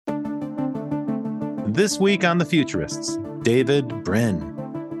This week on The Futurists, David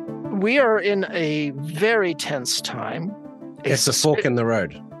Brin. We are in a very tense time. It's a fork in the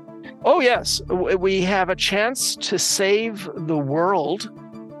road. Oh, yes. We have a chance to save the world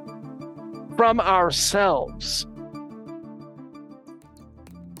from ourselves.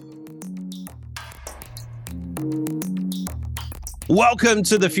 Welcome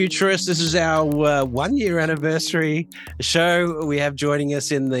to The Futurists. This is our 1 year anniversary show. We have joining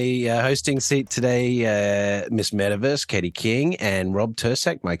us in the hosting seat today, Miss Metaverse, Katie King, and Rob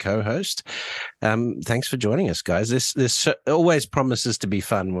Tersak, my co-host. Thanks for joining us, guys. This always promises to be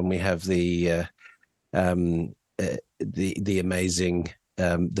fun when we have the amazing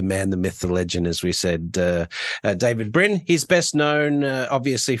the man, the myth, the legend, as we said, David Brin. He's best known,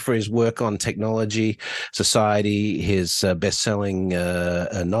 obviously, for his work on technology, society, his best-selling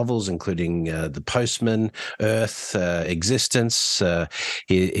novels, including The Postman, Earth, Existence.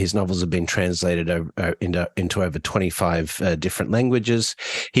 His novels have been translated into over 25 different languages.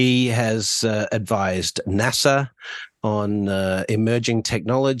 He has advised NASA on emerging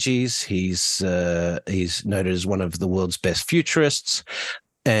technologies. He's noted as one of the world's best futurists,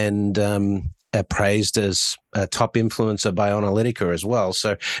 and praised as a top influencer by Analytica as well.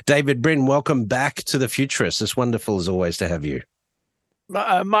 So, David Brin, welcome back to The Futurists. It's wonderful as always to have you.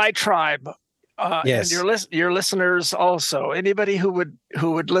 My tribe, yes, and your listeners also. Anybody who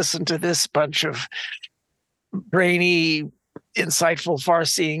would listen to this bunch of brainy, insightful,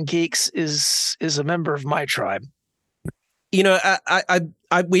 far-seeing geeks is a member of my tribe. You know,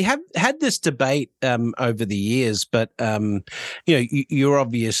 we have had this debate over the years, but you're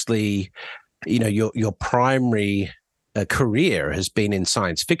obviously, your primary career has been in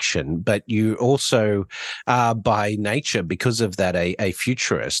science fiction, but you also are by nature, because of that, a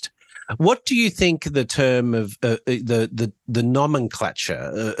futurist. What do you think the term of the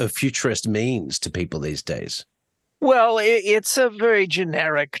nomenclature of futurist means to people these days? Well, it's a very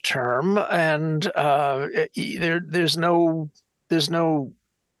generic term, and there's no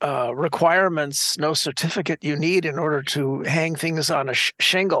requirements, no certificate you need in order to hang things on a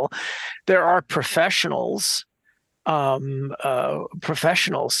shingle. There are professionals,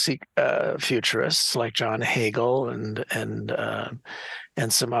 futurists like John Hagel and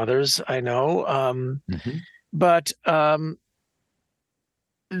some others I know. But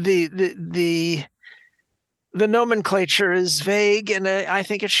the nomenclature is vague, and I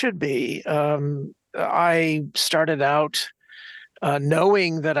think it should be. I started out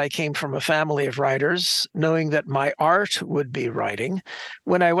knowing that I came from a family of writers, knowing that my art would be writing.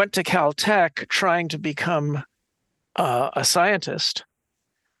 When I went to Caltech trying to become a scientist,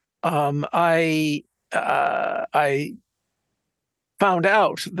 I found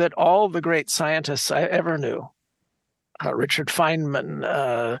out that all the great scientists I ever knew, Richard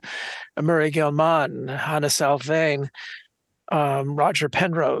Feynman, Murray Gell-Mann, Hannes Alfvén, Roger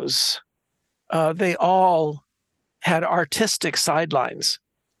Penrose, they all had artistic sidelines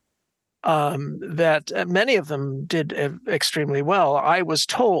that many of them did extremely well. I was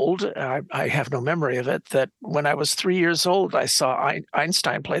told, I have no memory of it, that when I was 3 years old, I saw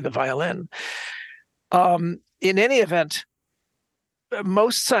Einstein play the violin. In any event,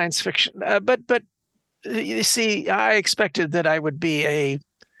 most science fiction, but you see, I expected that I would be a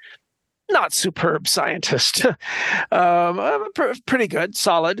not superb scientist, pretty good,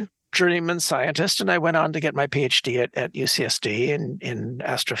 solid journeyman scientist. And I went on to get my PhD at UCSD in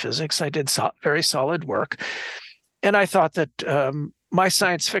astrophysics. I did very solid work. And I thought that my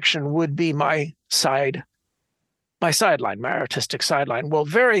science fiction would be my sideline, my artistic sideline. Well,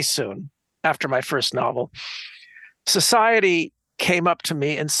 very soon after my first novel, society came up to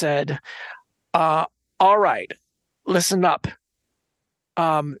me and said, all right, listen up.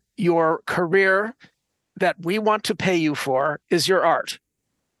 Your career that we want to pay you for is your art.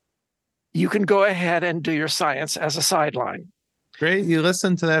 You can go ahead and do your science as a sideline. Great. You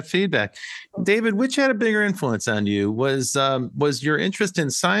listened to that feedback. David, which had a bigger influence on you? Was your interest in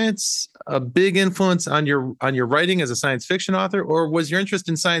science a big influence on your writing as a science fiction author, or was your interest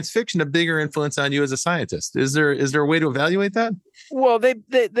in science fiction a bigger influence on you as a scientist? Is there a way to evaluate that? Well,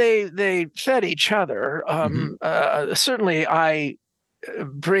 they fed each other. Certainly, I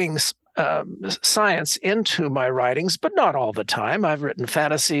bring science into my writings, but not all the time. I've written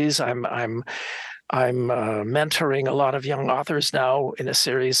fantasies. I'm mentoring a lot of young authors now in a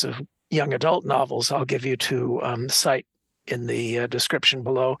series of young adult novels. I'll give you to cite in the description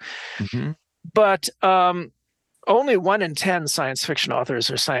below. But only 1 in 10 science fiction authors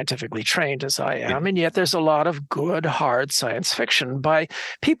are scientifically trained, as I am, and yet there's a lot of good, hard science fiction by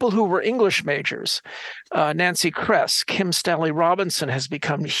people who were English majors. Nancy Kress, Kim Stanley Robinson has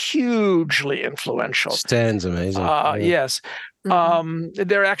become hugely influential. Stan's amazing. Yes.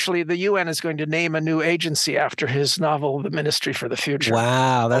 They're actually, the UN is going to name a new agency after his novel, The Ministry for the Future.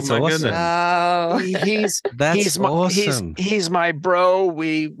 Wow, that's awesome. Oh, That's awesome. He's my bro.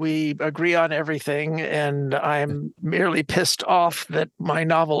 We agree on everything, and I'm merely pissed off that my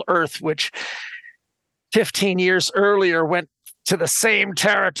novel Earth, which 15 years earlier went to the same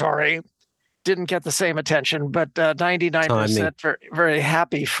territory, didn't get the same attention. But 99% very, very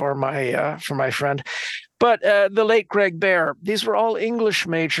happy for my friend. But the late Greg Bear, these were all English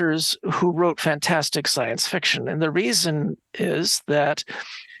majors who wrote fantastic science fiction. And the reason is that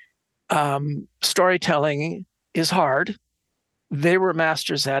storytelling is hard. They were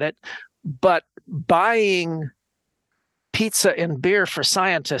masters at it. But buying pizza and beer for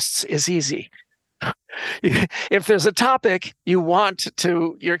scientists is easy. If there's a topic you want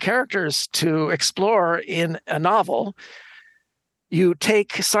your characters to explore in a novel, you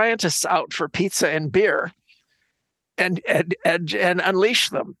take scientists out for pizza and beer and unleash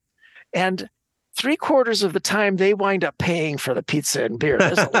them. And 3/4 of the time they wind up paying for the pizza and beer.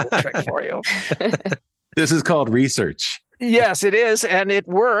 There's a little trick for you. This is called research. Yes, it is. And it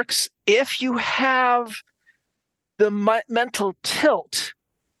works if you have the mental tilt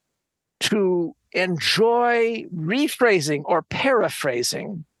to enjoy rephrasing or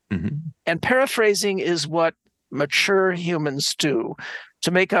paraphrasing. Mm-hmm. And paraphrasing is what mature humans do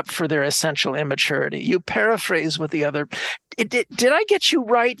to make up for their essential immaturity. You paraphrase what the other. Did I get you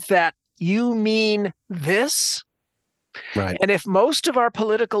right that you mean this? Right. And if most of our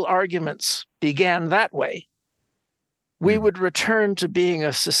political arguments began that way, we would return to being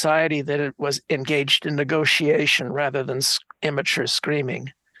a society that it was engaged in negotiation rather than immature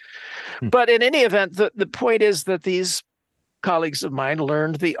screaming. But in any event, the point is that these colleagues of mine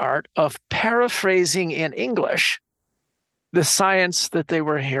learned the art of paraphrasing in English the science that they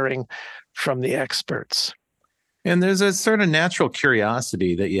were hearing from the experts. And there's a sort of natural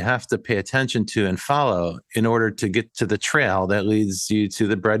curiosity that you have to pay attention to and follow in order to get to the trail that leads you to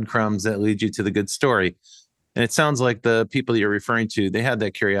the breadcrumbs that lead you to the good story. And it sounds like the people that you're referring to, they had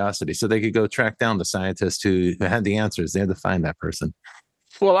that curiosity, so they could go track down the scientist who had the answers. They had to find that person.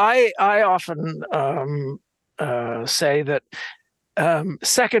 Well, I often say that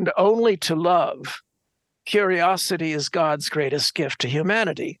second only to love, curiosity is God's greatest gift to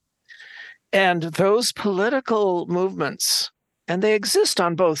humanity. And those political movements, and they exist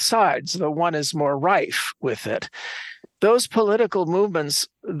on both sides, though one is more rife with it. Those political movements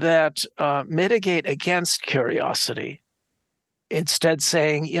that mitigate against curiosity, instead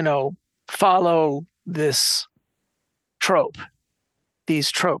saying, follow this trope,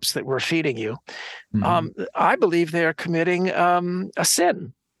 these tropes that we're feeding you, I believe they're committing a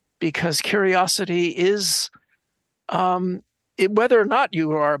sin, because curiosity is, whether or not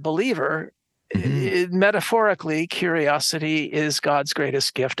you are a believer, metaphorically, curiosity is God's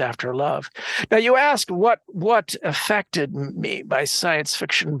greatest gift after love. Now, you asked what affected me by science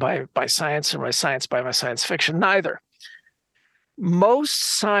fiction, by science, and by science by my science fiction. Neither. Most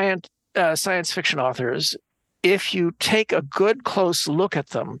science fiction authors, if you take a good close look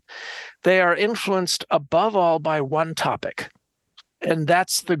at them, they are influenced above all by one topic, and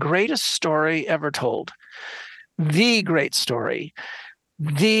that's the greatest story ever told. The great story,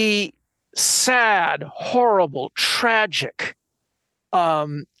 the sad, horrible, tragic,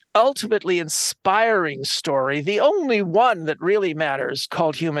 ultimately inspiring story, the only one that really matters,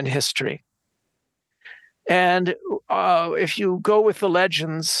 called human history. And if you go with the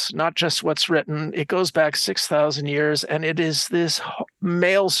legends, not just what's written, it goes back 6,000 years, and it is this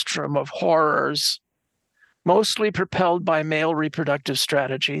maelstrom of horrors, mostly propelled by male reproductive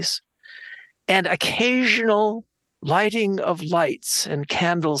strategies, and occasional lighting of lights and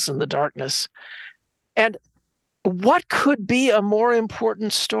candles in the darkness. And what could be a more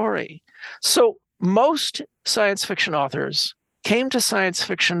important story? So most science fiction authors came to science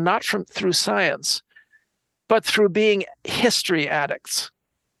fiction not through science, but through being history addicts.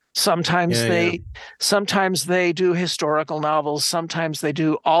 Sometimes they do historical novels, sometimes they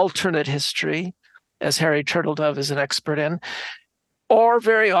do alternate history, as Harry Turtledove is an expert in, or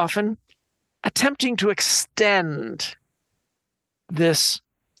very often attempting to extend this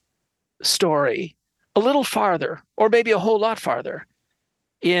story a little farther, or maybe a whole lot farther.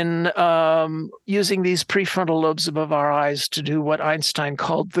 in using these prefrontal lobes above our eyes to do what Einstein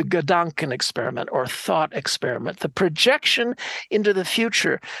called the Gedanken experiment, or thought experiment, the projection into the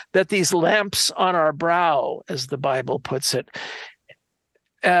future that these lamps on our brow, as the Bible puts it,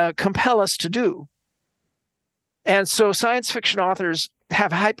 compel us to do. And so science fiction authors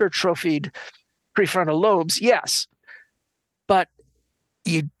have hypertrophied prefrontal lobes, yes, but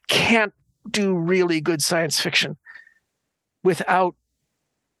you can't do really good science fiction without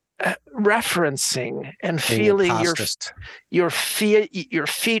referencing and feeling your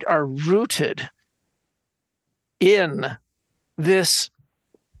feet are rooted in this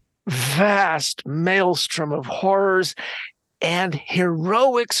vast maelstrom of horrors and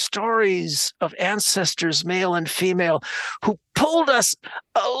heroic stories of ancestors, male and female, who pulled us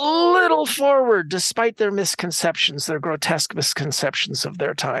a little forward despite their misconceptions, their grotesque misconceptions of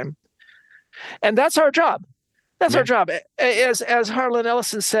their time. And that's our job. That's our job. As Harlan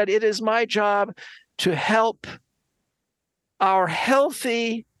Ellison said, it is my job to help our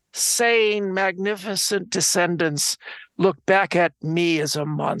healthy, sane, magnificent descendants look back at me as a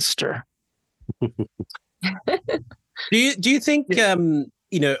monster. Do you think, I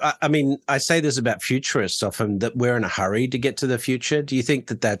mean, I say this about futurists often, that we're in a hurry to get to the future. Do you think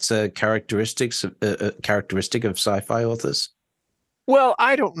that that's a characteristic of sci-fi authors? Well,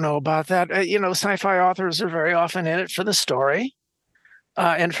 I don't know about that. Sci-fi authors are very often in it for the story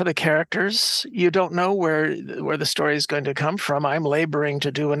and for the characters. You don't know where the story is going to come from. I'm laboring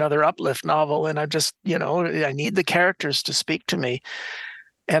to do another uplift novel, and I just, I need the characters to speak to me.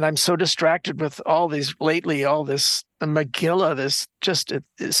 And I'm so distracted with all this Megillah,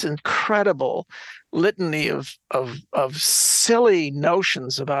 this incredible litany of silly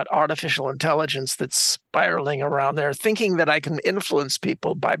notions about artificial intelligence that's spiraling around there, thinking that I can influence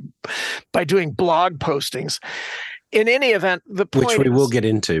people by doing blog postings. In any event, the point, which we will get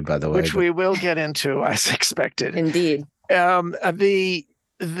into, by the way, we will get into, as expected. Indeed.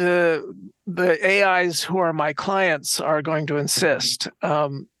 The AIs who are my clients are going to insist.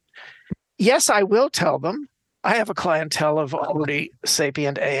 Yes, I will tell them. I have a clientele of already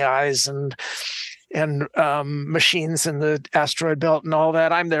sapient AIs and machines in the asteroid belt and all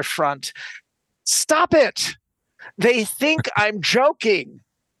that. I'm their front. Stop it. They think I'm joking.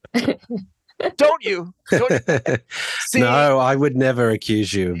 Don't you? See, no, I would never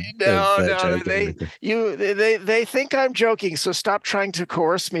accuse you. No, they think I'm joking. So stop trying to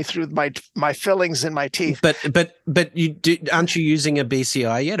coerce me through my fillings in my teeth. But aren't you using a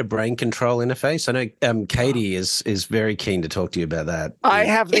BCI yet, a brain control interface? I know Katie is very keen to talk to you about that. I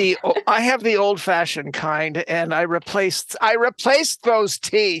have the old-fashioned kind, and I replaced those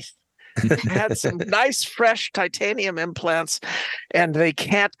teeth. Had some nice fresh titanium implants, and they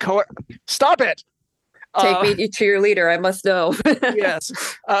can't stop it. Take me to your leader. I must know. Yes,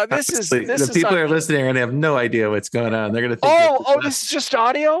 the people who are listening are going to have no idea what's going on. They're going to think, this is just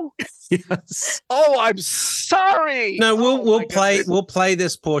audio. Yes. Oh, I'm sorry. No, we'll play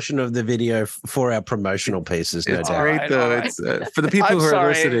this portion of the video for our promotional pieces. No it's doubt. Great though. It's for the people who are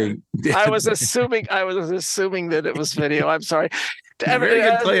listening. I was assuming that it was video. I'm sorry. Very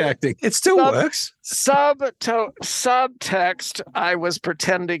good play acting. It still works. Subtext. I was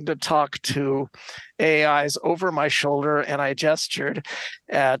pretending to talk to AIs over my shoulder, and I gestured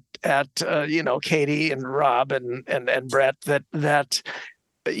at Katie and Rob and Brett that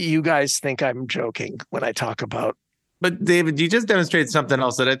you guys think I'm joking when I talk about. But David, you just demonstrated something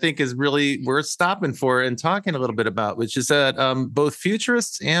else that I think is really worth stopping for and talking a little bit about, which is that both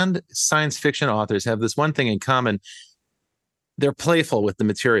futurists and science fiction authors have this one thing in common. They're playful with the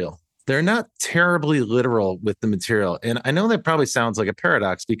material. They're not terribly literal with the material. And I know that probably sounds like a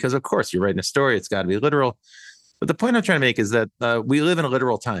paradox because, of course, you're writing a story. It's got to be literal. But the point I'm trying to make is that we live in a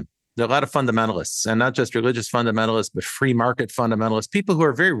literal time. There are a lot of fundamentalists, and not just religious fundamentalists, but free market fundamentalists, people who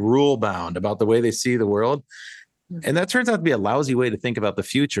are very rule bound about the way they see the world. And that turns out to be a lousy way to think about the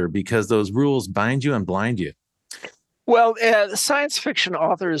future because those rules bind you and blind you. Well, science fiction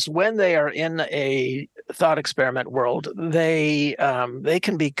authors, when they are in a thought experiment world, they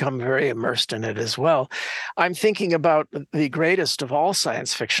can become very immersed in it as well. I'm thinking about the greatest of all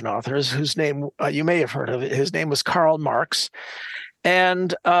science fiction authors, whose name you may have heard of. His name was Karl Marx.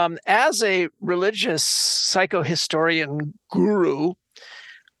 And as a religious psychohistorian guru,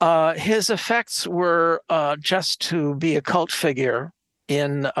 his effects were just to be a cult figure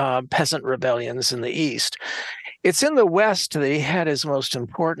in peasant rebellions in the East. It's in the West that he had his most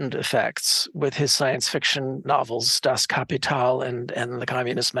important effects with his science fiction novels, Das Kapital and the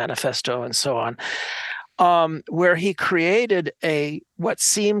Communist Manifesto and so on, where he created what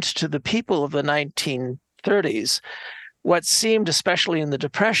seemed to the people of the 1930s what seemed, especially in the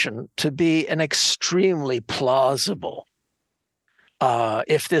Depression, to be an extremely plausible,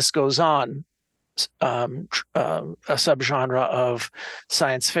 if this goes on, a subgenre of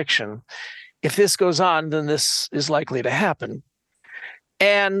science fiction. If this goes on, then this is likely to happen.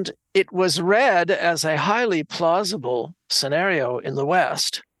 And it was read as a highly plausible scenario in the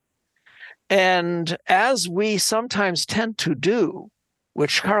West. And as we sometimes tend to do,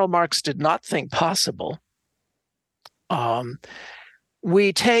 which Karl Marx did not think possible,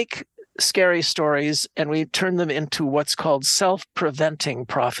 we take scary stories and we turn them into what's called self-preventing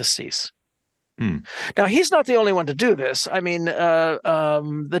prophecies. Now, he's not the only one to do this. I mean,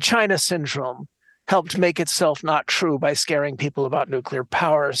 the China syndrome helped make itself not true by scaring people about nuclear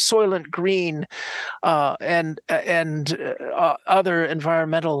power. Soylent Green and other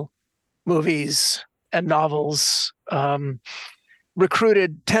environmental movies and novels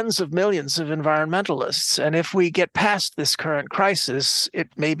recruited tens of millions of environmentalists. And if we get past this current crisis, it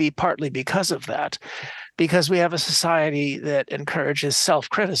may be partly because of that, because we have a society that encourages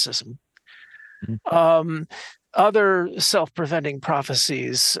self-criticism. Other self-preventing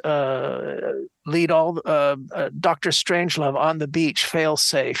prophecies lead all Dr. Strangelove, On the Beach,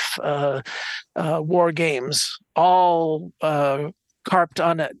 Failsafe, War Games, all carped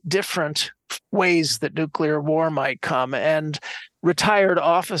on different ways that nuclear war might come. And retired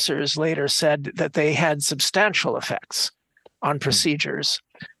officers later said that they had substantial effects on procedures.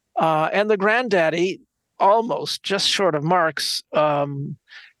 And the granddaddy, almost just short of Marx,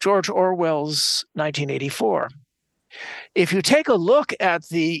 George Orwell's 1984. If you take a look at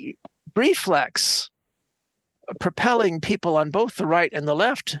the reflex propelling people on both the right and the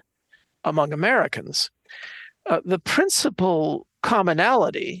left among Americans, the principal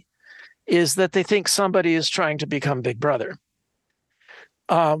commonality is that they think somebody is trying to become Big Brother.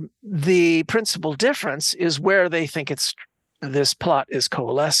 The principal difference is where they think this plot is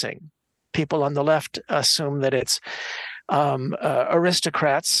coalescing. People on the left assume that it's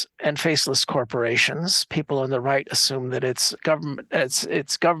aristocrats and faceless corporations. People on the right assume that it's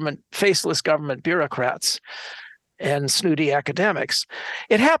faceless government bureaucrats and snooty academics.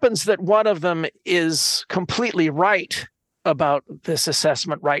 It happens that one of them is completely right about this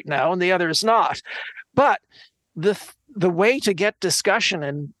assessment right now, and the other is not. But the way to get discussion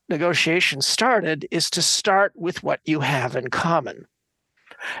and negotiation started is to start with what you have in common.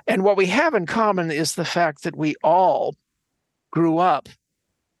 And what we have in common is the fact that we all grew up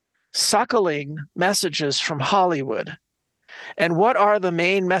suckling messages from Hollywood. And what are the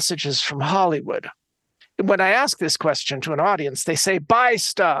main messages from Hollywood? When I ask this question to an audience, they say buy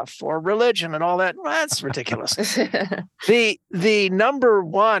stuff or religion and all that. Well, that's ridiculous. The number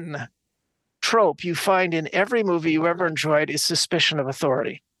one trope you find in every movie you ever enjoyed is suspicion of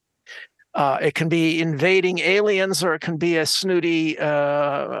authority. It can be invading aliens, or it can be a snooty,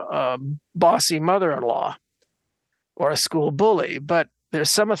 bossy mother-in-law or a school bully, but there's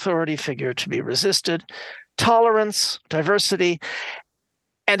some authority figure to be resisted. Tolerance, diversity,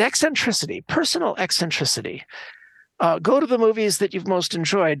 and eccentricity, personal eccentricity. Go to the movies that you've most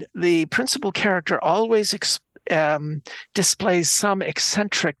enjoyed. The principal character always displays some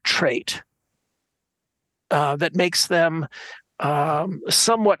eccentric trait that makes them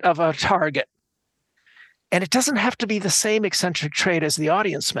somewhat of a target. And it doesn't have to be the same eccentric trait as the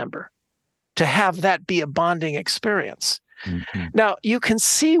audience member to have that be a bonding experience. Mm-hmm. Now, you can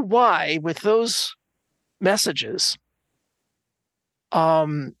see why with those messages,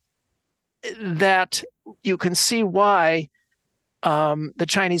 that you can see why the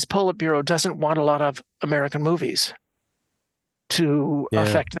Chinese Politburo doesn't want a lot of American movies to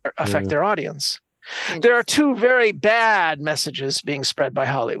affect their audience. There are two very bad messages being spread by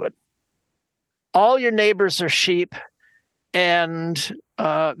Hollywood. All your neighbors are sheep, and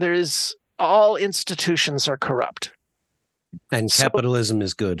all institutions are corrupt. And capitalism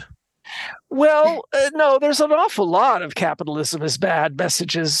is good. Well, no, there's an awful lot of capitalism is bad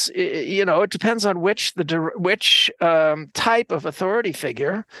messages. It depends on which type of authority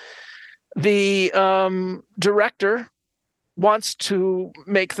figure the director wants to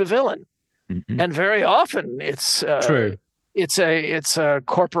make the villain. Mm-hmm. And very often it's true. It's a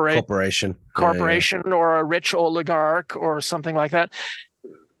corporation or a rich oligarch or something like that.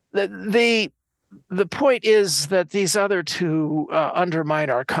 The point is that these other two undermine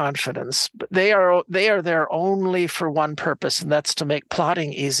our confidence, but they are there only for one purpose, and that's to make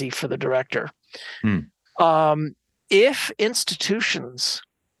plotting easy for the director. If institutions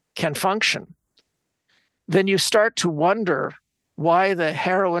can function, then you start to wonder why the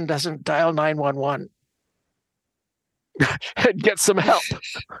heroine doesn't dial 911 and get some help.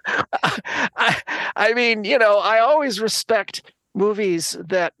 I mean, I always respect movies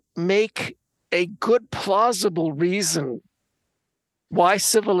that make a good, plausible reason why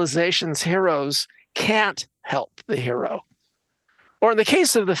civilization's heroes can't help the hero. Or in the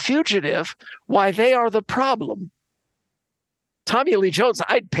case of The Fugitive, why they are the problem. Tommy Lee Jones,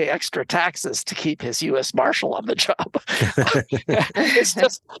 I'd pay extra taxes to keep his U.S. Marshal on the job.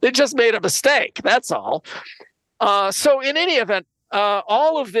 They just made a mistake. That's all. So in any event,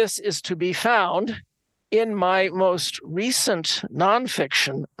 all of this is to be found in my most recent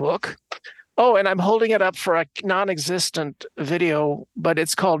nonfiction book. Oh, and I'm holding it up for a non-existent video, but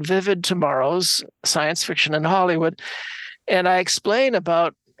it's called Vivid Tomorrows, Science Fiction in Hollywood. And I explain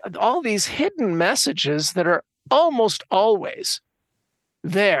about all these hidden messages that are almost always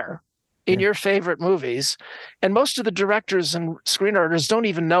there in your favorite movies. And most of the directors and screenwriters don't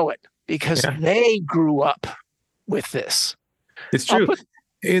even know it because they grew up with this. It's true.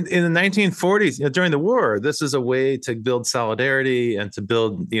 In the 1940s, during the war, this is a way to build solidarity and to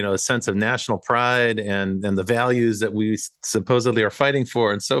build, a sense of national pride and the values that we supposedly are fighting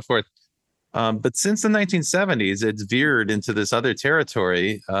for and so forth. But since the 1970s, it's veered into this other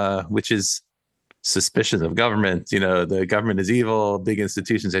territory, which is suspicion of government. The government is evil. Big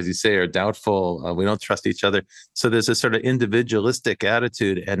institutions, as you say, are doubtful. We don't trust each other. So there's a sort of individualistic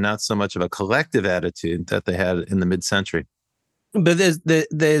attitude and not so much of a collective attitude that they had in the mid-century. But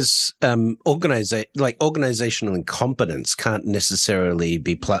there's organizational incompetence can't necessarily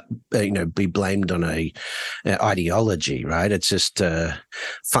be blamed on a ideology, right? It's just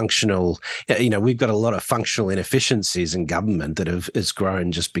functional. We've got a lot of functional inefficiencies in government that has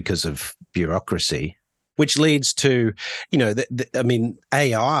grown just because of bureaucracy, which leads to,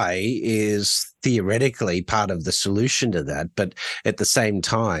 AI is theoretically part of the solution to that, but at the same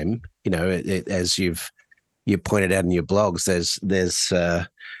time, as you pointed out in your blogs,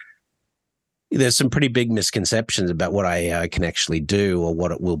 there's some pretty big misconceptions about what AI can actually do or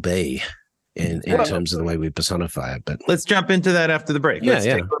what it will be in terms of the way we personify it. But let's jump into that after the break. Let's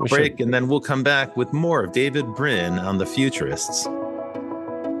take a little break, and then we'll come back with more of David Brin on the Futurists.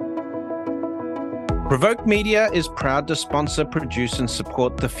 Provoke Media is proud to sponsor, produce, and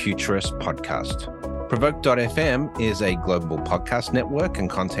support the Futurist podcast. Provoke.fm is a global podcast network and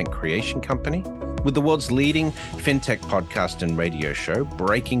content creation company with the world's leading fintech podcast and radio show,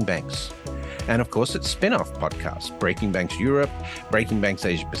 Breaking Banks. And of course, its spin-off podcast, Breaking Banks Europe, Breaking Banks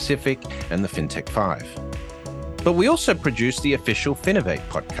Asia Pacific, and the FinTech 5. But we also produce the official Finovate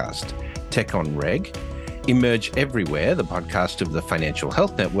podcast, Tech on Reg, Emerge Everywhere, the podcast of the Financial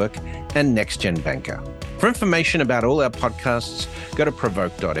Health Network, and Next Gen Banker. For information about all our podcasts, go to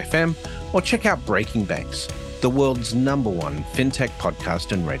Provoke.fm or check out Breaking Banks, the world's #1 fintech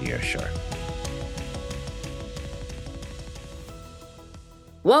podcast and radio show.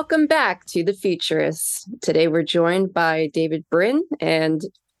 Welcome back to The Futurists. Today we're joined by David Brin and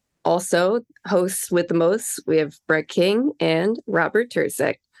also hosts with the most. We have Brett King and Robert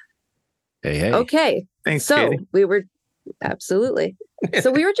Tursek. Hey. Okay. Thanks, so Katie. we were absolutely. So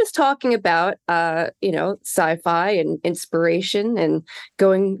we were just talking about, sci-fi and inspiration and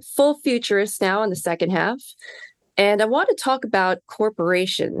going full futurist now in the second half. And I want to talk about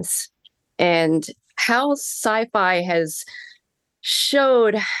corporations and how sci-fi has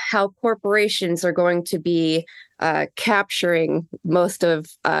showed how corporations are going to be capturing most of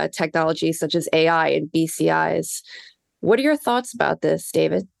technology such as AI and BCIs. What are your thoughts about this,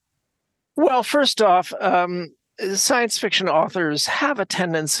 David? Well, first off, science fiction authors have a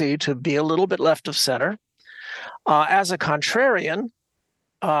tendency to be a little bit left of center. As a contrarian,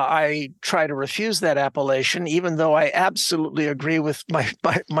 I try to refuse that appellation, even though I absolutely agree with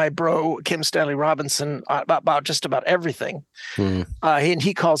my bro, Kim Stanley Robinson, about just about everything. And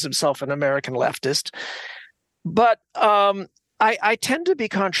he calls himself an American leftist. But I tend to be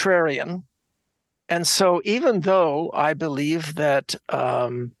contrarian. And so even though I believe that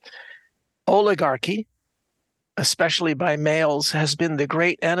oligarchy, especially by males, has been the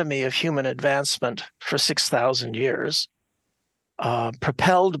great enemy of human advancement for 6,000 years,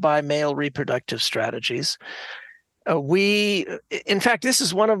 propelled by male reproductive strategies. In fact, this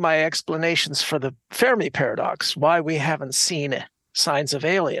is one of my explanations for the Fermi paradox, why we haven't seen signs of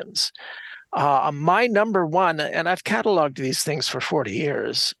aliens. My number one, and I've cataloged these things for 40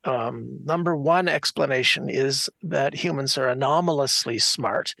 years, number one explanation is that humans are anomalously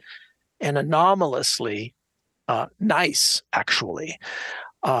smart and anomalously nice, actually,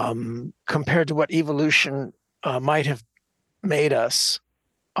 compared to what evolution might have made us.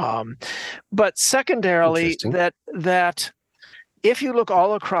 But secondarily, that if you look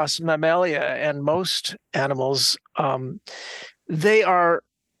all across mammalia and most animals, they are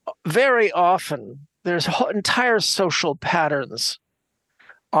very often there's entire social patterns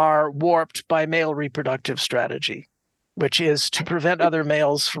are warped by male reproductive strategy, which is to prevent other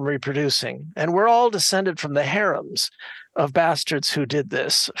males from reproducing. And we're all descended from the harems of bastards who did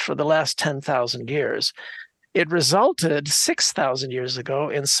this for the last 10,000 years. It resulted 6,000 years ago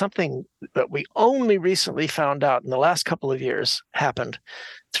in something that we only recently found out in the last couple of years happened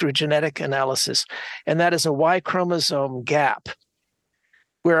through genetic analysis, and that is a Y chromosome gap,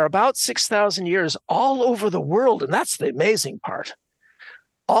 where about 6,000 years all over the world, and that's the amazing part,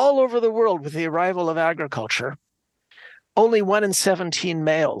 all over the world with the arrival of agriculture, only 1 in 17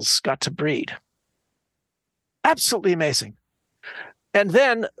 males got to breed. Absolutely amazing. And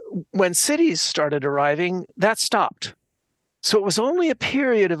then when cities started arriving, that stopped. So it was only a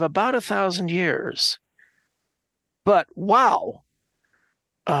period of about 1,000 years. But wow,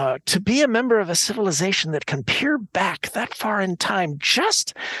 to be a member of a civilization that can peer back that far in time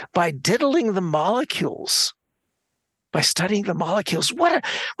just by diddling the molecules, by studying the molecules, what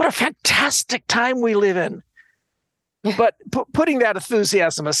a fantastic time we live in. But putting that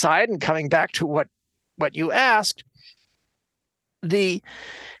enthusiasm aside and coming back to what you asked, it's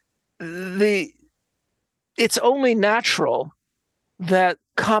only natural that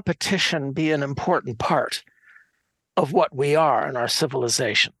competition be an important part of what we are in our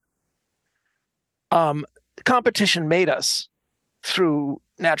civilization. Competition made us through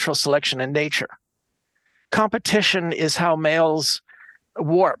natural selection and nature. Competition is how males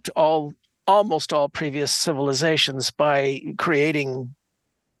warped almost all previous civilizations by creating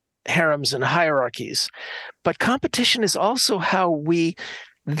harems and hierarchies. But competition is also how we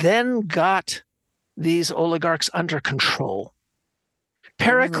then got these oligarchs under control.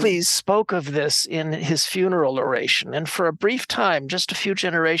 Pericles spoke of this in his funeral oration, and for a brief time, just a few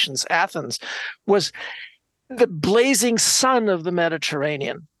generations, Athens was the blazing sun of the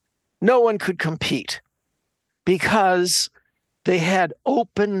Mediterranean. No one could compete because they had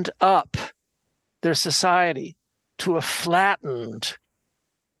opened up their society to a flattened,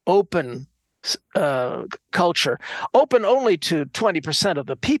 open culture, open only to 20% of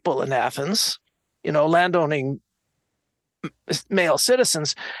the people in Athens, landowning male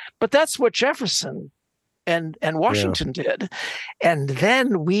citizens. But that's what Jefferson and Washington did. And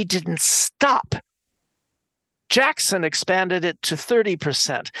then we didn't stop. Jackson expanded it to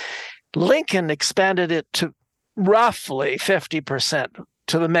 30%. Lincoln expanded it to roughly 50%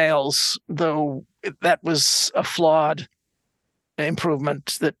 to the males, though that was a flawed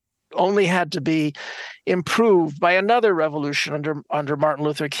improvement that only had to be improved by another revolution under Martin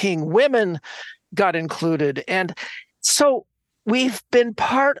Luther King. Women got included. And so we've been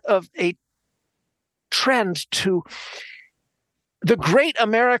part of a trend to the great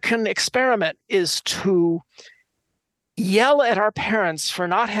American experiment is to yell at our parents for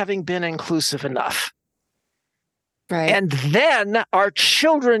not having been inclusive enough. Right. And then our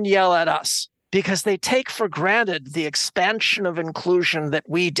children yell at us because they take for granted the expansion of inclusion that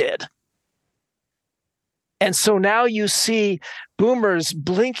we did. And so now you see boomers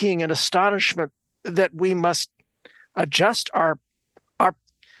blinking in astonishment that we must adjust our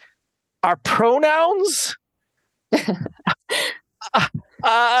pronouns.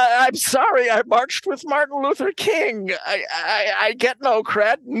 I'm sorry, I marched with Martin Luther King. I get no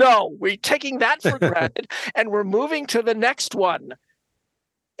cred. No, we're taking that for granted, and we're moving to the next one.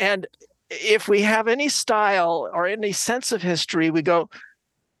 And if we have any style or any sense of history, we go,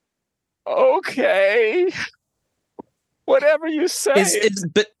 okay, whatever you say.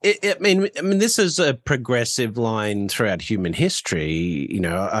 I mean, this is a progressive line throughout human history.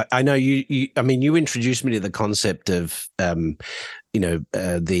 I know you. I mean, you introduced me to the concept of, the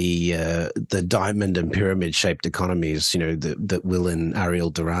diamond and pyramid shaped economies. That Will and Ariel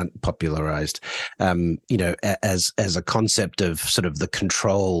Durant popularized. As a concept of sort of the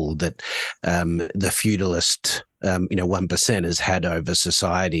control that the feudalist 1% has had over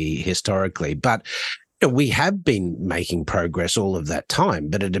society historically, but we have been making progress all of that time,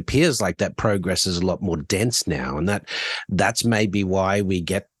 but it appears like that progress is a lot more dense now, and that's maybe why we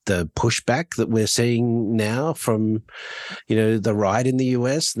get the pushback that we're seeing now from, the right in the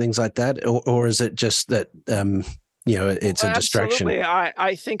US, things like that, or is it just that it's a distraction? Absolutely.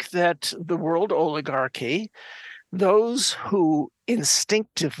 I think that the world oligarchy, those who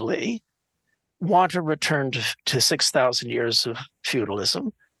instinctively want to return to 6,000 years of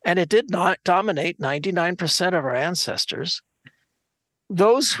feudalism, and it did not dominate 99% of our ancestors.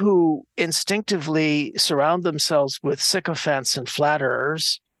 Those who instinctively surround themselves with sycophants and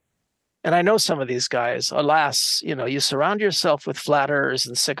flatterers, and I know some of these guys, alas, you surround yourself with flatterers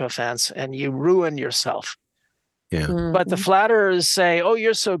and sycophants and you ruin yourself. Yeah. But the flatterers say, "Oh,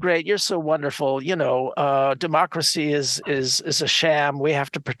 you're so great, you're so wonderful. Democracy is a sham. We have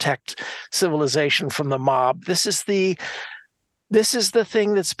to protect civilization from the mob." This is the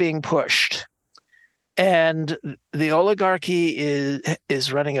thing that's being pushed, and the oligarchy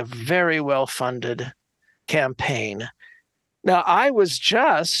is running a very well-funded campaign. Now, I was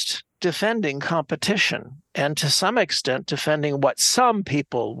just defending competition, and to some extent defending what some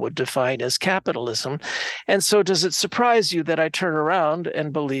people would define as capitalism. And so does it surprise you that I turn around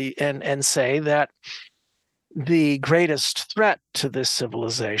and believe and say that the greatest threat to this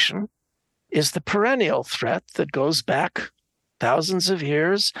civilization is the perennial threat that goes back thousands of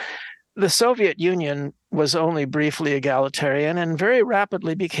years? The Soviet Union was only briefly egalitarian and very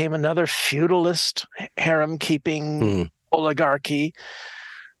rapidly became another feudalist, harem-keeping oligarchy.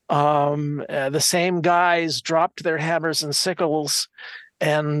 The same guys dropped their hammers and sickles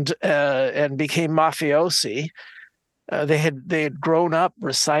and became mafiosi. They had grown up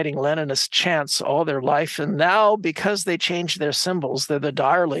reciting Leninist chants all their life, and now, because they changed their symbols, they're the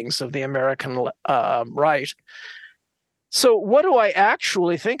darlings of the American right. So what do I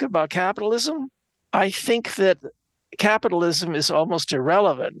actually think about capitalism? I think that capitalism is almost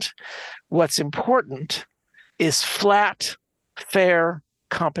irrelevant. What's important is flat, fair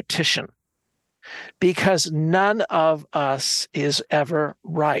competition, because none of us is ever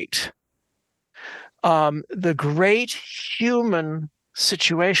right. The great human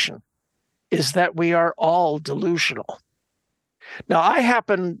situation is that we are all delusional. Now, I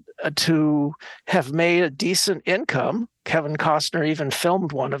happen to have made a decent income. Kevin Costner even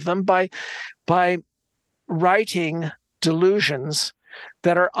filmed one of them by writing delusions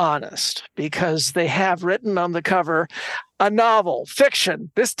that are honest, because they have written on the cover, a novel, fiction.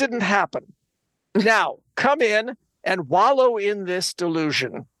 This didn't happen. Now, come in and wallow in this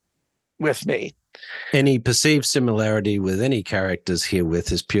delusion with me. Any perceived similarity with any characters herewith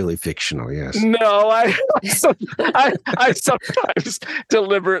is purely fictional, yes. No, I sometimes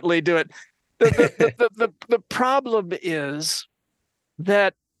deliberately do it. The problem is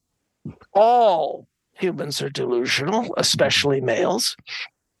that all humans are delusional, especially males.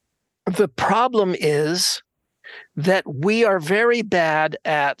 The problem is that we are very bad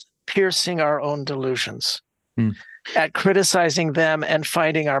at piercing our own delusions, at criticizing them and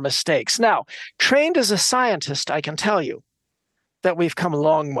finding our mistakes. Now, trained as a scientist, I can tell you that we've come a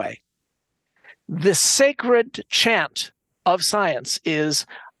long way. The sacred chant of science is,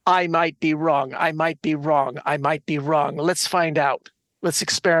 I might be wrong, I might be wrong, I might be wrong. Let's find out. Let's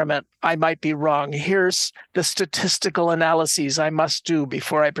experiment. I might be wrong. Here's the statistical analyses I must do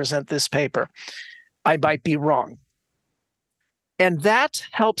before I present this paper. I might be wrong. And that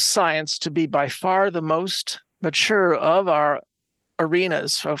helps science to be by far the most mature of our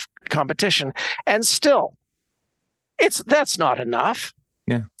arenas of competition. And still, that's not enough.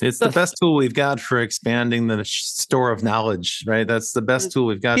 Yeah, it's the best tool we've got for expanding the store of knowledge, right? That's the best tool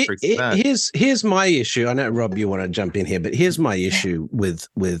we've got for expanding. Here's my issue. I know, Rob, you want to jump in here, but here's my issue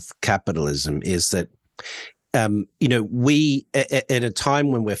with capitalism is that, we at a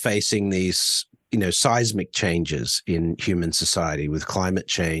time when we're facing these, seismic changes in human society with climate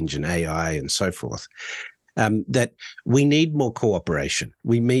change and AI and so forth, that we need more cooperation.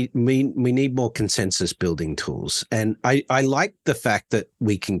 We need more consensus building tools. And I like the fact that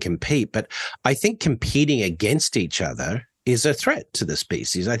we can compete, but I think competing against each other is a threat to the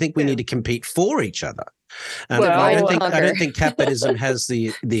species. I think we need to compete for each other. I don't think capitalism has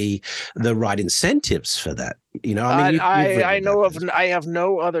the right incentives for that. I have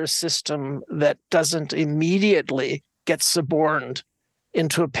no other system that doesn't immediately get suborned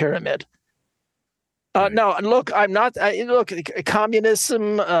into a pyramid. No, look, I'm not.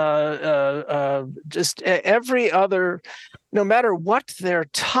 Communism, just every other, no matter what their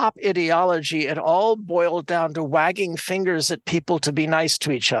top ideology, it all boiled down to wagging fingers at people to be nice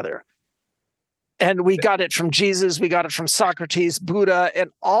to each other. And we got it from Jesus, we got it from Socrates, Buddha, and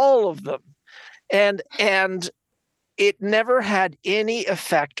all of them. And it never had any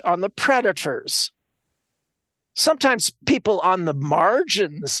effect on the predators. Sometimes people on the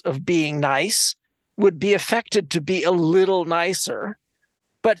margins of being nice would be affected to be a little nicer,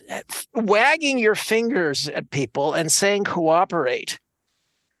 but wagging your fingers at people and saying cooperate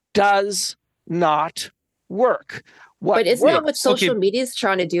does not work. But isn't that what social media is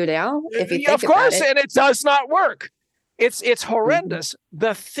trying to do now? If you think of course, about it. And it does not work. It's horrendous.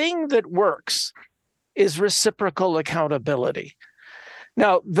 The thing that works is reciprocal accountability.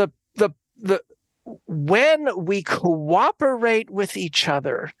 Now, when we cooperate with each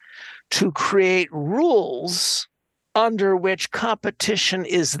other to create rules under which competition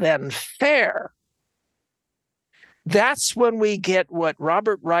is then fair, That's when we get what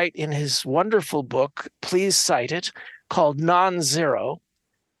Robert Wright in his wonderful book, please cite it, called Non-Zero,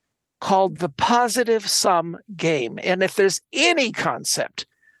 called the positive sum game. And if there's any concept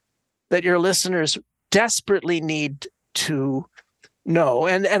that your listeners desperately need to know,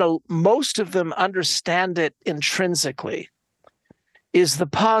 and most of them understand it intrinsically, is the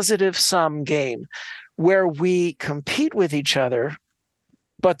positive sum game, where we compete with each other,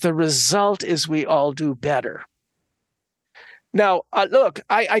 but the result is we all do better. Now, look,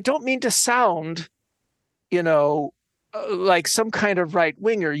 I don't mean to sound, like some kind of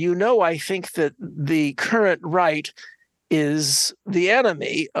right-winger. I think that the current right is the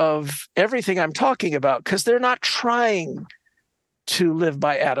enemy of everything I'm talking about, because they're not trying to live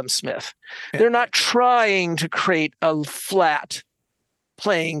by Adam Smith. They're not trying to create a flat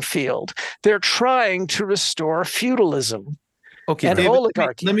playing field. They're trying to restore feudalism. Okay, and David,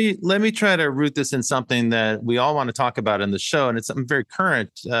 oligarchy. let me try to root this in something that we all want to talk about in the show, and it's something very current.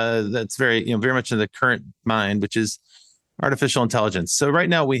 That's very much in the current mind, which is artificial intelligence. So right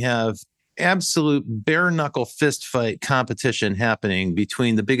now we have absolute bare knuckle fist fight competition happening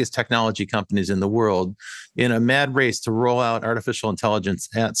between the biggest technology companies in the world in a mad race to roll out artificial intelligence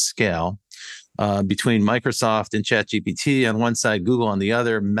at scale. Between Microsoft and ChatGPT on one side, Google on the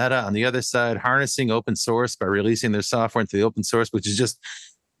other, Meta on the other side, harnessing open source by releasing their software into the open source, which has just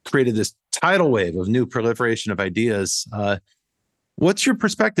created this tidal wave of new proliferation of ideas. What's your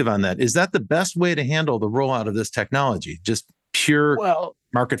perspective on that? Is that the best way to handle the rollout of this technology? Just pure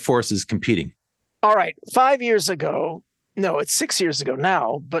market forces competing? All right. 5 years ago, no, it's 6 years ago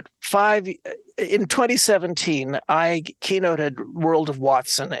now, but in 2017, I keynoted World of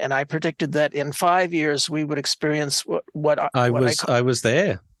Watson, and I predicted that in 5 years we would experience I was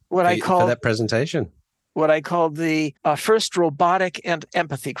there for that presentation. What I called the first robotic and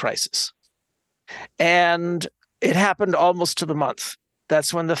empathy crisis. And it happened almost to the month.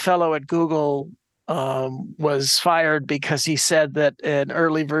 That's when the fellow at Google was fired because he said that an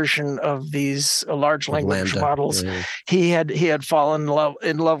early version of these large language models, he had fallen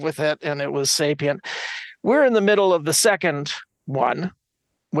in love with it, and it was sapient. We're in the middle of the second one,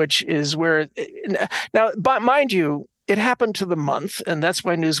 which is where now, but mind you, it happened to the month, and that's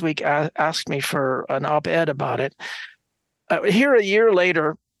why Newsweek asked me for an op-ed about it. Here, a year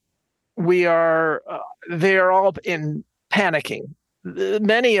later, they are all in panicking.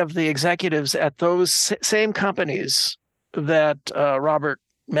 Many of the executives at those same companies that Robert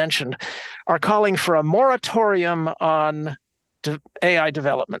mentioned are calling for a moratorium on AI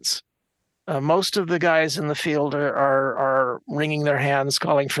developments. Most of the guys in the field are wringing their hands,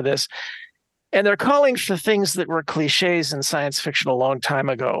 calling for this. And they're calling for things that were cliches in science fiction a long time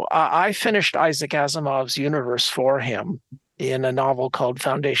ago. I finished Isaac Asimov's universe for him in a novel called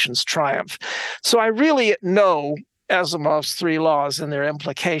Foundation's Triumph. So I really know Asimov's 3 laws and their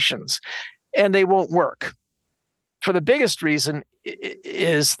implications, and they won't work. For the biggest reason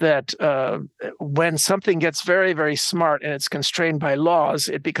is that when something gets very, very smart and it's constrained by laws,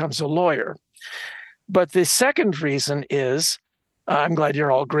 it becomes a lawyer. But the second reason is, I'm glad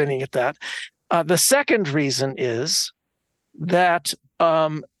you're all grinning at that. The second reason is that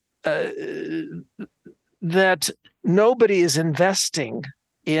that nobody is investing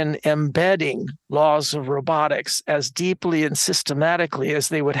in embedding laws of robotics as deeply and systematically as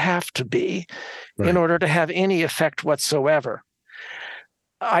they would have to be in order to have any effect whatsoever.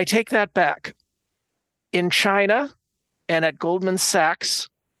 I take that back. In China and at Goldman Sachs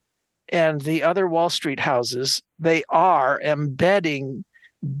and the other Wall Street houses, they are embedding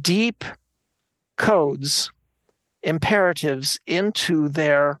deep codes, imperatives into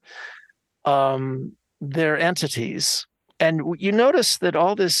their entities. And you notice that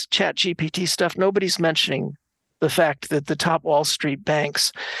all this ChatGPT stuff, nobody's mentioning the fact that the top Wall Street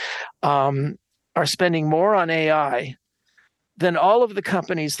banks are spending more on AI than all of the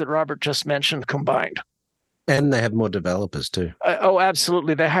companies that Robert just mentioned combined. And they have more developers too. Oh,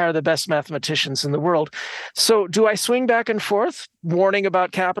 absolutely. They hire the best mathematicians in the world. So do I swing back and forth, warning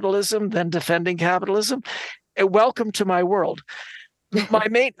about capitalism, then defending capitalism? Welcome to my world. My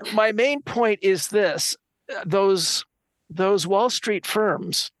main point is this. Those Wall Street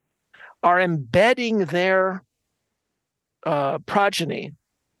firms are embedding their progeny,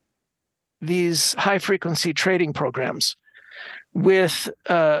 these high-frequency trading programs, with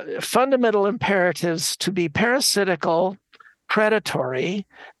fundamental imperatives to be parasitical, predatory,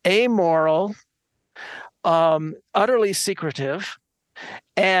 amoral, utterly secretive,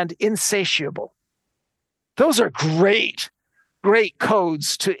 and insatiable. Those are great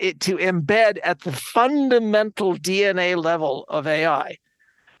codes to embed at the fundamental DNA level of AI.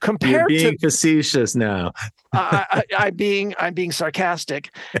 Compared being to facetious now. I'm being sarcastic.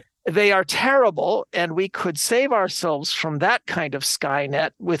 They are terrible, and we could save ourselves from that kind of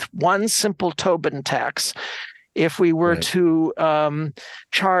Skynet with one simple Tobin tax. If we were to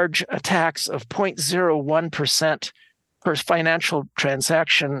charge a tax of 0.01% per financial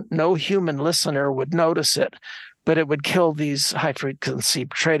transaction, no human listener would notice it, but it would kill these high-frequency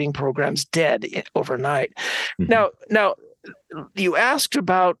trading programs dead overnight. Now, you asked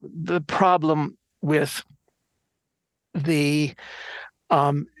about the problem with the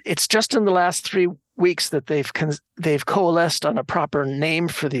it's just in the last 3 weeks that they've coalesced on a proper name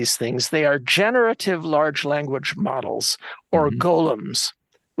for these things. They are generative large language models, or golems,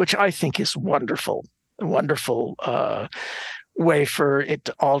 which I think is wonderful, a wonderful way for it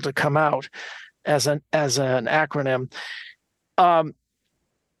all to come out as an acronym. And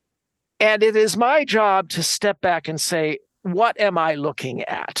it is my job to step back and say, what am I looking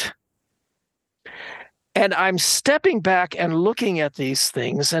at? And I'm stepping back and looking at these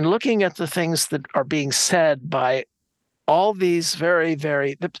things and looking at the things that are being said by all these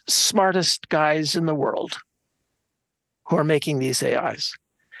the smartest guys in the world who are making these AIs.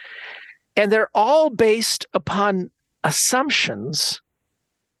 And they're all based upon assumptions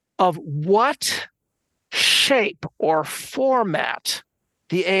of what shape or format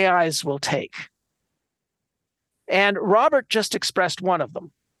the AIs will take. And Robert just expressed one of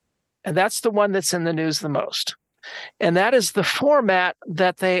them. And that's the one that's in the news the most. And that is the format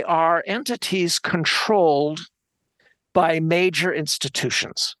that they are entities controlled by major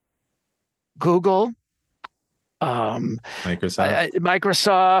institutions. Google, Microsoft,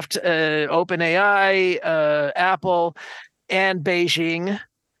 OpenAI, Apple, and Beijing.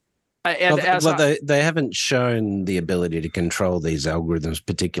 They haven't shown the ability to control these algorithms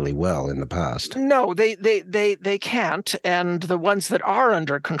particularly well in the past. No, they can't. And the ones that are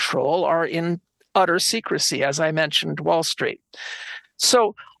under control are in utter secrecy, as I mentioned, Wall Street.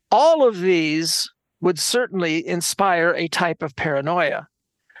 So all of these would certainly inspire a type of paranoia.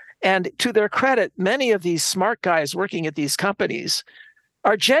 And to their credit, many of these smart guys working at these companies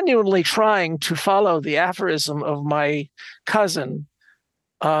are genuinely trying to follow the aphorism of my cousin.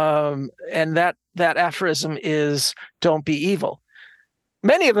 And that aphorism is, don't be evil.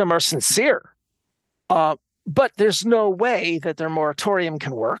 Many of them are sincere, but there's no way that their moratorium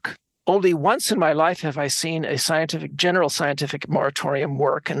can work. Only once in my life have I seen a general scientific moratorium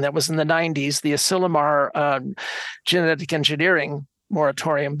work, and that was in the 90s, the Asimov genetic engineering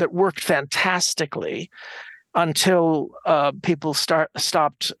moratorium that worked fantastically until people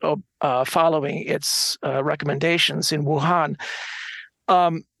stopped following its recommendations in Wuhan.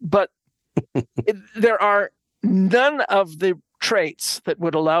 But there are none of the traits that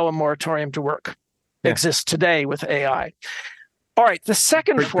would allow a moratorium to work exist today with AI. All right, the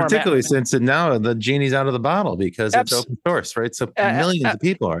second format, particularly since now the genie's out of the bottle because it's open source, right? So millions of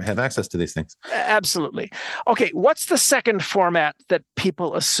people have access to these things. Absolutely. Okay, what's the second format that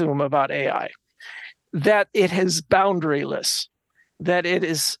people assume about AI? That it is boundaryless, that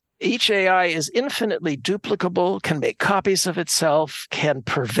each AI is infinitely duplicable, can make copies of itself, can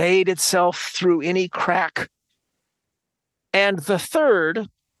pervade itself through any crack. And the third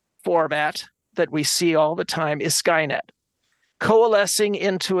format that we see all the time is Skynet, coalescing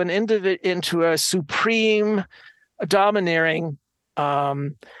into into a supreme, domineering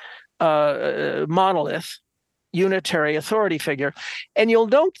monolith, unitary authority figure. And you'll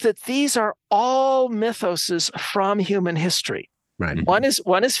note that these are all mythoses from human history. Right. One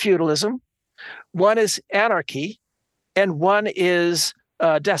is feudalism, one is anarchy, and one is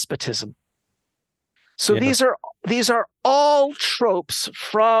despotism. So these are all tropes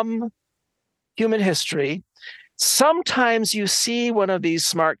from human history. Sometimes you see one of these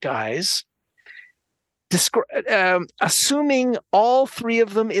smart guys assuming all three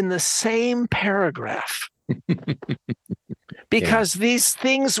of them in the same paragraph. Because these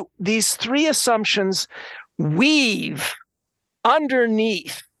three assumptions weave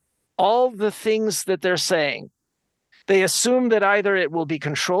underneath all the things that they're saying. They assume that either it will be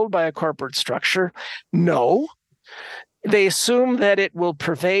controlled by a corporate structure. No. They assume that it will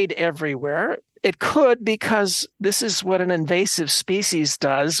pervade everywhere. It could, because this is what an invasive species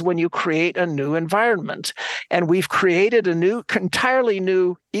does when you create a new environment. And we've created a entirely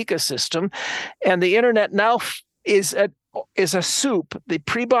new ecosystem. And the internet now is a soup, the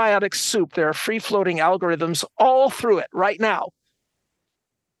prebiotic soup. There are free-floating algorithms all through it right now.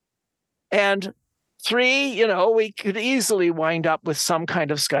 And three, we could easily wind up with some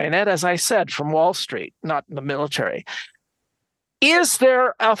kind of Skynet, as I said, from Wall Street, not the military. Is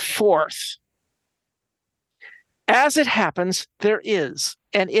there a fourth? As it happens, there is.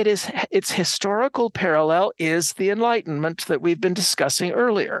 and its historical parallel is the Enlightenment that we've been discussing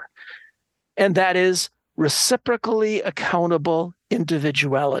earlier, and that is reciprocally accountable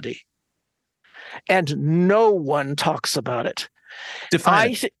individuality. And no one talks about it.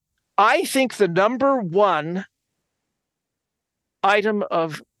 I think the number one item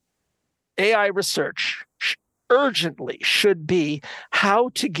of AI research urgently should be how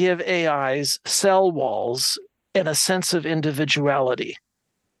to give AIs cell walls and a sense of individuality.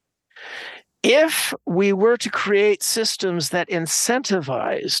 If we were to create systems that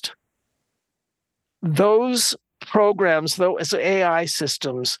incentivized those programs, those AI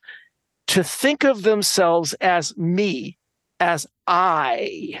systems, to think of themselves as me, as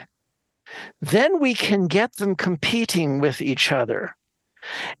I, then we can get them competing with each other.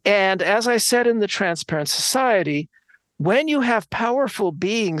 And as I said in the Transparent Society, when you have powerful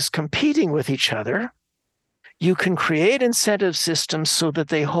beings competing with each other, you can create incentive systems so that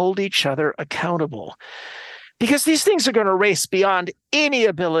they hold each other accountable. Because these things are going to race beyond any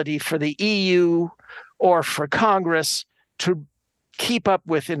ability for the EU or for Congress to keep up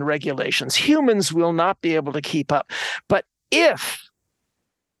with in regulations. Humans will not be able to keep up. But if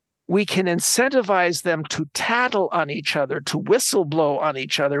we can incentivize them to tattle on each other, to whistleblow on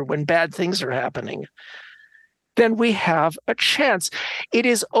each other when bad things are happening, then we have a chance. It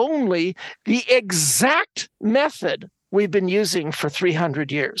is only the exact method we've been using for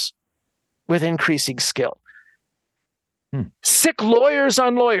 300 years with increasing skill. Sick lawyers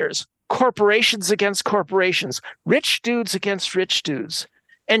on lawyers, corporations against corporations, rich dudes against rich dudes.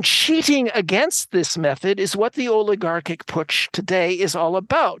 And cheating against this method is what the oligarchic push today is all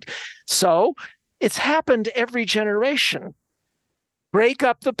about. So it's happened every generation. Break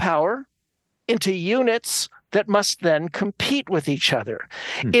up the power into units that must then compete with each other.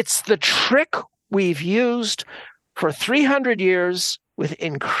 It's the trick we've used for 300 years with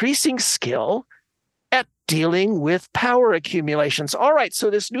increasing skill at dealing with power accumulations. All right, so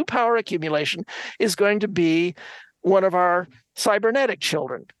this new power accumulation is going to be one of our cybernetic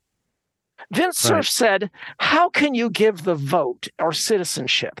children. Vince Cerf said, how can you give the vote or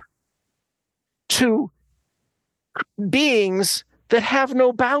citizenship to beings that have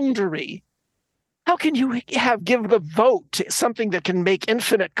no boundary? How can you give the vote to something that can make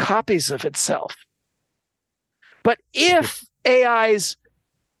infinite copies of itself? But if AIs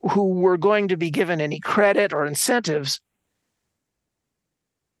who were going to be given any credit or incentives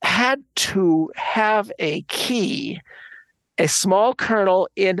had to have a key, a small kernel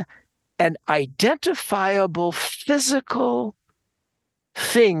in an identifiable physical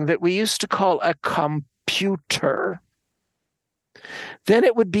thing that we used to call a computer, then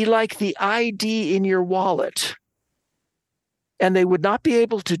it would be like the ID in your wallet. And they would not be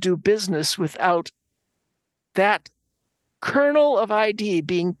able to do business without that kernel of ID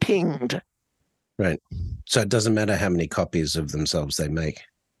being pinged. Right. So it doesn't matter how many copies of themselves they make.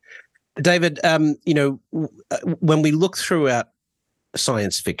 David, when we look throughout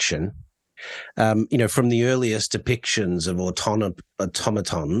science fiction, from the earliest depictions of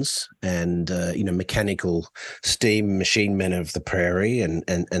automatons and, mechanical steam machine men of the prairie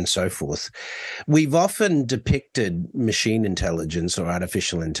and so forth, we've often depicted machine intelligence or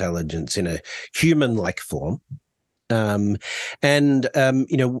artificial intelligence in a human-like form.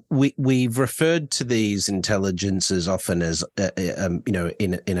 We've referred to these intelligences often as,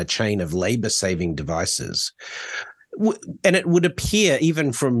 in a chain of labor-saving devices. And it would appear,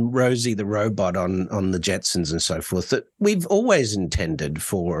 even from Rosie the robot on the Jetsons and so forth, that we've always intended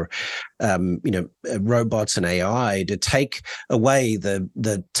for, robots and AI to take away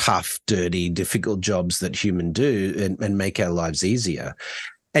the tough, dirty, difficult jobs that humans do and make our lives easier.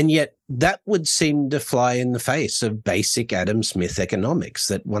 And yet that would seem to fly in the face of basic Adam Smith economics,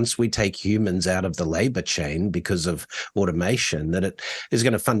 that once we take humans out of the labor chain because of automation, that it is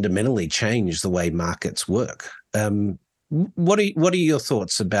going to fundamentally change the way markets work. What are your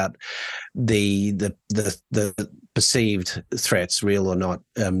thoughts about the perceived threats, real or not,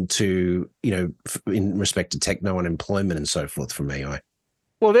 to, in respect to techno unemployment and so forth from AI?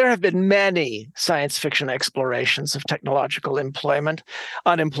 Well, there have been many science fiction explorations of technological unemployment.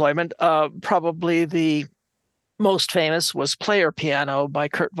 Probably the most famous was Player Piano by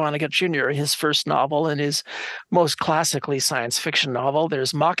Kurt Vonnegut Jr., his first novel and his most classically science fiction novel.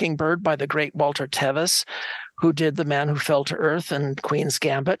 There's Mockingbird by the great Walter Tevis, who did The Man Who Fell to Earth and Queen's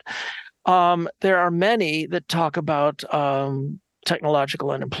Gambit. There are many that talk about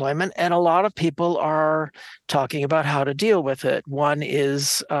technological unemployment, and a lot of people are talking about how to deal with it. One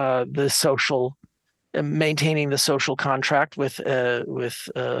is maintaining the social contract with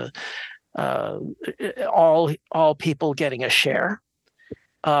all people getting a share.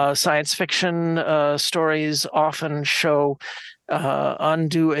 Science fiction stories often show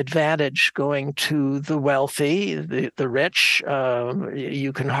undue advantage going to the wealthy, the rich.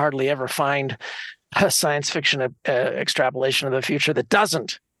 You can hardly ever find a science fiction extrapolation of the future that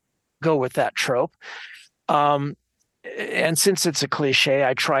doesn't go with that trope. And since it's a cliche,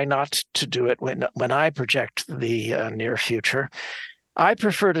 I try not to do it when I project the near future. I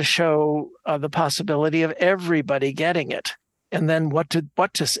prefer to show the possibility of everybody getting it. And then what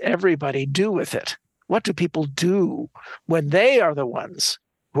does everybody do with it? What do people do when they are the ones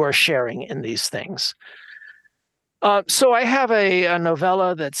who are sharing in these things? So I have a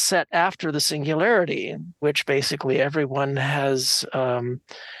novella that's set after the singularity, in which basically everyone has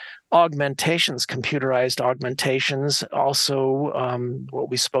augmentations, computerized augmentations. Also, what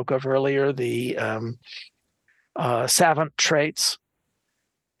we spoke of earlier, the savant traits.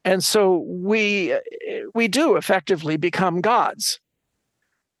 And so we do effectively become gods.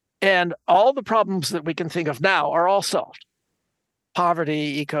 And all the problems that we can think of now are all solved.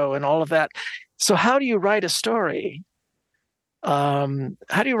 Poverty, eco, and all of that. So how do you write a story? How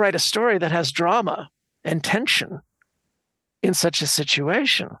do you write a story that has drama and tension in such a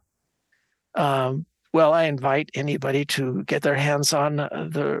situation? Well, I invite anybody to get their hands on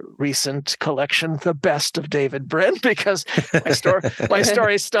the recent collection, The Best of David Brin, because my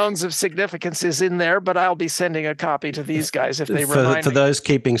story Stones of Significance is in there, but I'll be sending a copy to these guys if they remind me. For those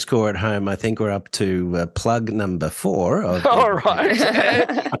keeping score at home, I think we're up to plug number 4. All right.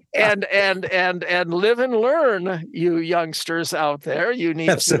 and live and learn, you youngsters out there. You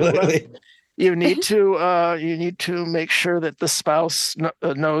need Absolutely. You need to make sure that the spouse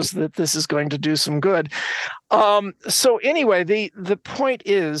knows that this is going to do some good. So anyway, the point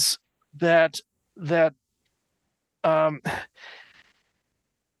is that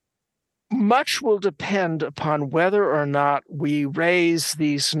much will depend upon whether or not we raise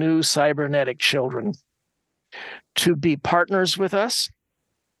these new cybernetic children to be partners with us,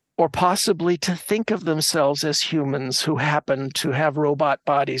 or possibly to think of themselves as humans who happen to have robot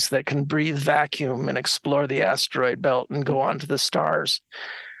bodies that can breathe vacuum and explore the asteroid belt and go on to the stars.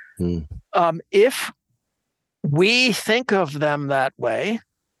 If we think of them that way,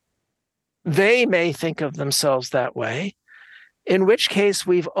 they may think of themselves that way, in which case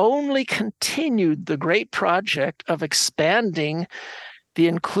we've only continued the great project of expanding the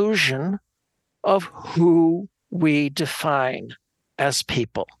inclusion of who we define as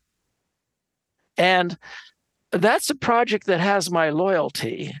people. And that's a project that has my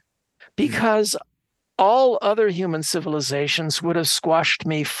loyalty, because all other human civilizations would have squashed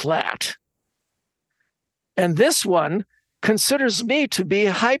me flat. And this one considers me to be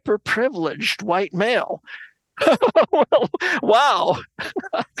a hyper-privileged white male. Well, wow.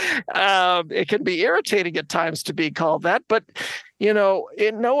 It can be irritating at times to be called that, but, in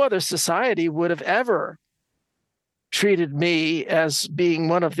no other society would have ever treated me as being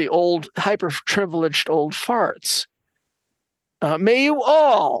one of the old, hyper-privileged old farts. May you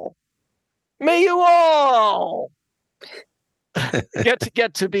all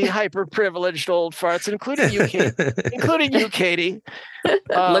get to be hyper-privileged old farts, including you, Katie.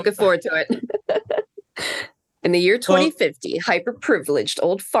 Looking forward to it. In the year 2050, hyper-privileged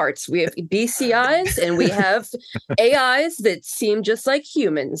old farts. We have BCIs and we have AIs that seem just like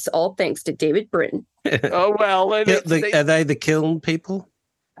humans, all thanks to David Brin. Oh, well. Are they the kiln people?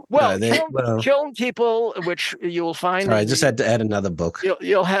 Well, kiln people, which you'll find. Sorry, I just had to add another book.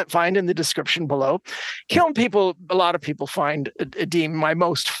 You'll find in the description below. Kiln people, a lot of people deem my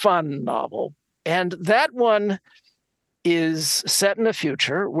most fun novel. And that one is set in a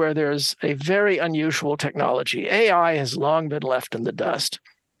future where there's a very unusual technology. AI has long been left in the dust,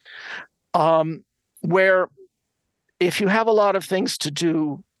 where if you have a lot of things to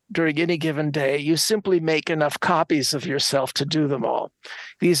do during any given day, you simply make enough copies of yourself to do them all.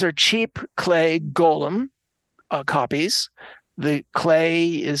 These are cheap clay golem copies. The clay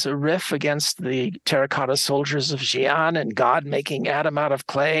is a riff against the terracotta soldiers of Xi'an and God making Adam out of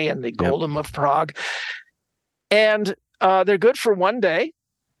clay and the golem of Prague. And they're good for one day,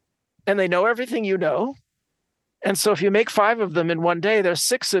 and they know everything you know. And so if you make 5 of them in one day, there's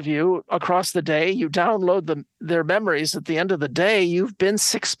 6 of you across the day. You download their memories at the end of the day. You've been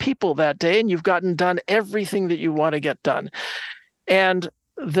 6 people that day, and you've gotten done everything that you want to get done. And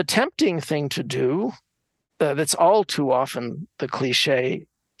the tempting thing to do, that's all too often the cliche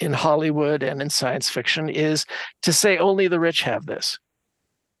in Hollywood and in science fiction, is to say only the rich have this.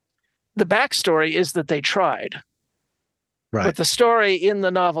 The backstory is that they tried. Right. But the story in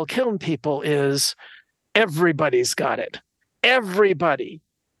the novel Kiln People is everybody's got it. Everybody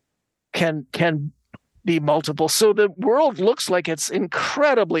can be multiple. So the world looks like it's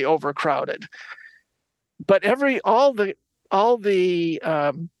incredibly overcrowded. But all the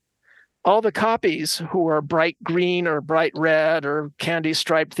copies who are bright green or bright red or candy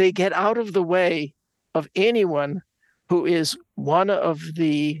striped, they get out of the way of anyone who is one of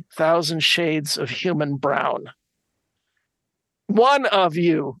the 1,000 shades of human brown. One of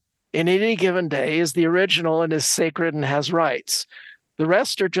you in any given day is the original and is sacred and has rights. The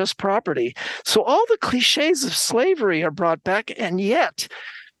rest are just property. So all the cliches of slavery are brought back, and yet,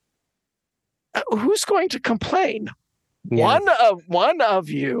 who's going to complain? Yeah. One of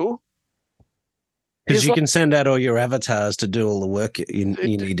you. Because you can send out all your avatars to do all the work you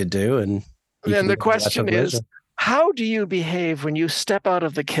need to do. And then the question is, how do you behave when you step out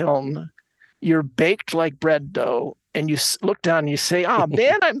of the kiln, you're baked like bread dough, and you look down and you say, "Oh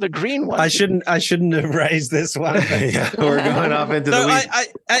man, I'm the green one." I shouldn't have raised this one. Yeah, we're going off into the weeds.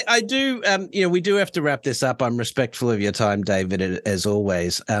 I do. We do have to wrap this up. I'm respectful of your time, David, as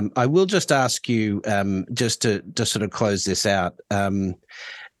always. I will just ask you, just to sort of close this out.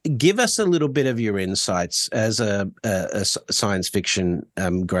 Give us a little bit of your insights as a science fiction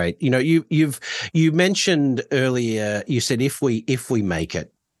great. You mentioned earlier. You said if we make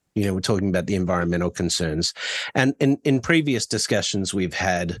it. We're talking about the environmental concerns, and in previous discussions we've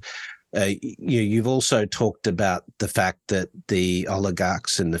had, you've also talked about the fact that the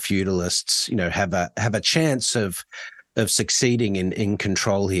oligarchs and the feudalists, have a chance of succeeding in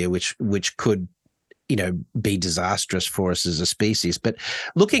control here, which could, be disastrous for us as a species. But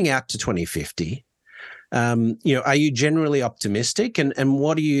looking out to 2050. Are you generally optimistic, and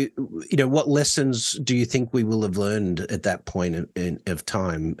what do you what lessons do you think we will have learned at that point of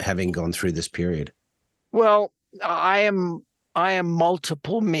time, having gone through this period? Well, I am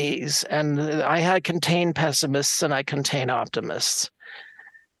multiple me's, and I contain pessimists and I contain optimists.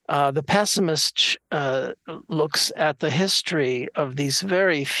 The pessimist looks at the history of these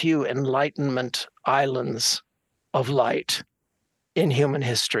very few Enlightenment islands of light in human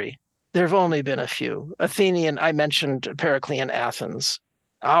history. There have only been a few. Athenian, I mentioned Periclean Athens.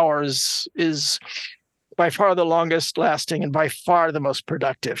 Ours is by far the longest lasting and by far the most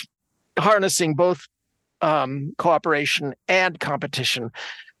productive, harnessing both cooperation and competition,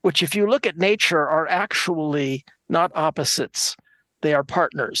 which, if you look at nature, are actually not opposites. They are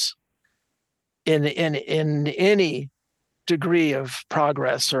partners in any degree of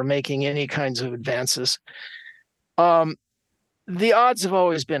progress or making any kinds of advances. The odds have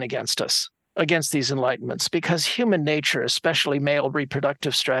always been against us, against these enlightenments, because human nature, especially male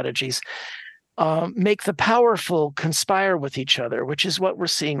reproductive strategies, make the powerful conspire with each other, which is what we're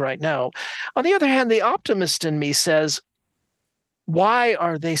seeing right now. On the other hand, the optimist in me says, why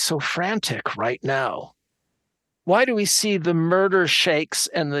are they so frantic right now? Why do we see the murder sheikhs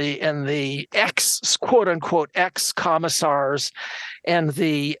and the ex, quote unquote, ex commissars and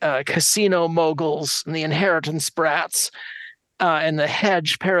the casino moguls and the inheritance brats and the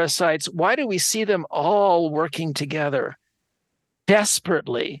hedge parasites? Why do we see them all working together,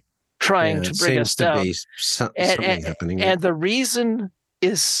 desperately trying to bring us down? Something happening. And the reason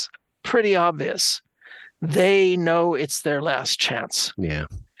is pretty obvious. They know it's their last chance. Yeah.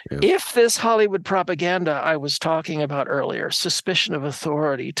 If this Hollywood propaganda I was talking about earlier, suspicion of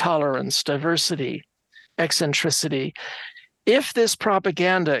authority, tolerance, diversity, eccentricity, if this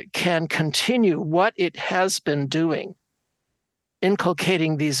propaganda can continue what it has been doing,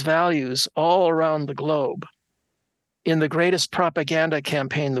 inculcating these values all around the globe in the greatest propaganda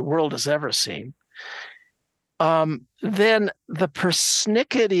campaign the world has ever seen, then the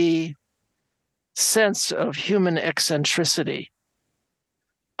persnickety sense of human eccentricity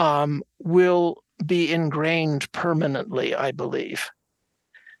will be ingrained permanently, I believe.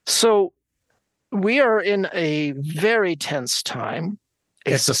 So we are in a very tense time.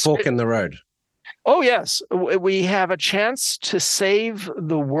 It's a fork in the road. Oh, yes. We have a chance to save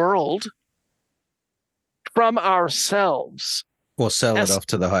the world from ourselves. Or sell it off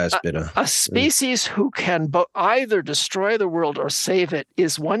to the highest bidder. A species who can either destroy the world or save it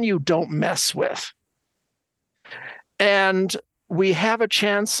is one you don't mess with. And we have a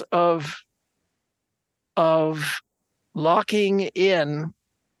chance of locking in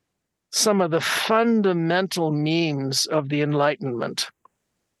some of the fundamental memes of the Enlightenment,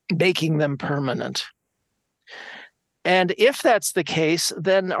 making them permanent. And if that's the case,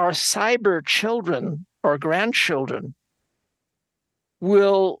 then our cyber children or grandchildren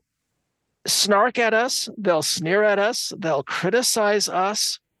will snark at us, they'll sneer at us, they'll criticize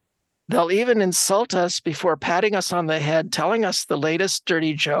us, they'll even insult us before patting us on the head, telling us the latest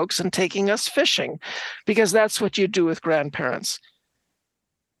dirty jokes and taking us fishing, because that's what you do with grandparents.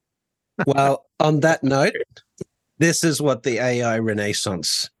 Well, on that note, this is what the AI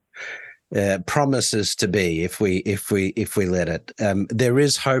Renaissance promises to be if we let it. There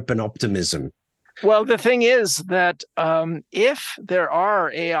is hope and optimism. Well, the thing is that if there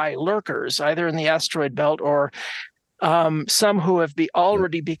are AI lurkers, either in the asteroid belt or some who have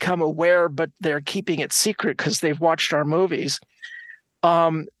already become aware, but they're keeping it secret because they've watched our movies,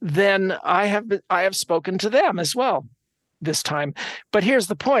 then I have spoken to them as well this time. But here's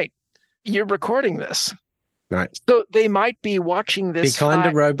the point: you're recording this. Right. So they might be watching this. Be kind to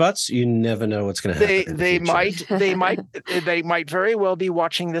robots. You never know what's going to happen. They might very well be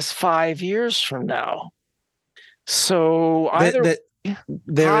watching this 5 years from now. So either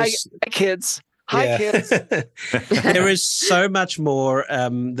hi kids. Hi, kids. There is so much more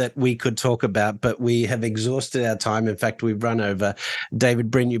that we could talk about, but we have exhausted our time. In fact, we've run over.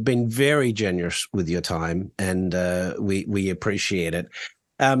 David Brin, you've been very generous with your time, and we appreciate it.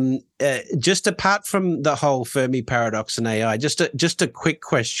 Just apart from the whole Fermi paradox and AI, just a quick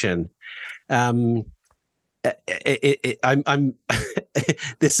question.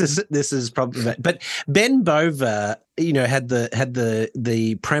 This is probably, but Ben Bova, had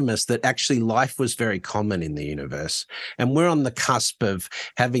the premise that actually life was very common in the universe, and we're on the cusp of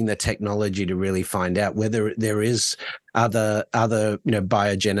having the technology to really find out whether there is other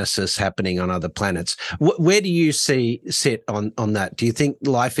biogenesis happening on other planets. Where do you sit on that? Do you think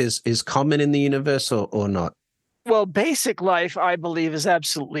life is common in the universe or not? Well, basic life, I believe, is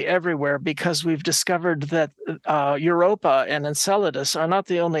absolutely everywhere, because we've discovered that Europa and Enceladus are not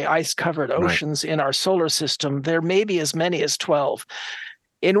the only ice-covered oceans in our solar system. There may be as many as 12,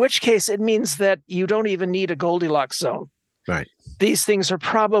 in which case it means that you don't even need a Goldilocks zone. Right. These things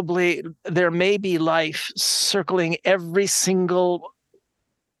there may be life circling every single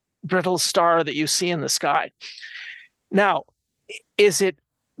brittle star that you see in the sky. Now, is it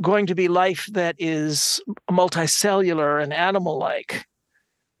going to be life that is multicellular and animal-like,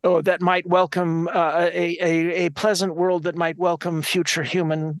 or that might welcome a pleasant world that might welcome future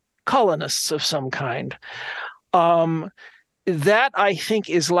human colonists of some kind? That, I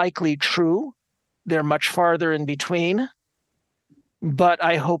think, is likely true. They're much farther in between, but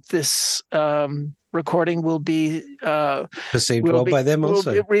I hope this recording will be received well by them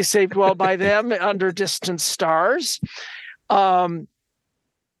also. Will be received well by them under distant stars.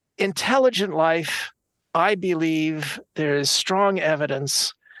 Intelligent life, I believe there is strong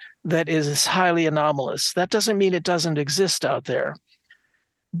evidence that is highly anomalous. That doesn't mean it doesn't exist out there,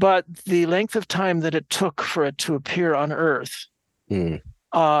 but the length of time that it took for it to appear on Earth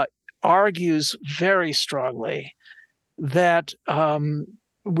argues very strongly that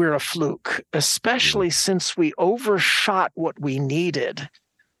we're a fluke, especially since we overshot what we needed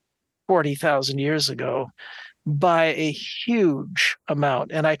 40,000 years ago by a huge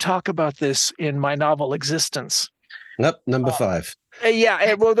amount. And I talk about this in my novel Existence. Nope, number 5.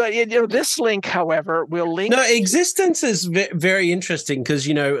 Yeah, well, this link, however, will link. No, Existence is very interesting because,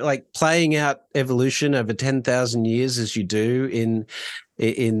 like playing out evolution over 10,000 years as you do in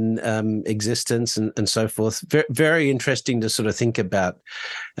Existence and so forth. Very, very interesting to sort of think about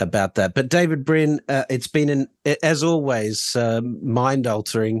that. But David Brin, it's been as always mind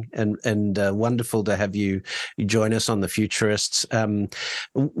altering and wonderful to have you join us on the Futurists.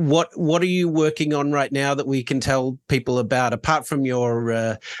 What are you working on right now that we can tell people about, apart from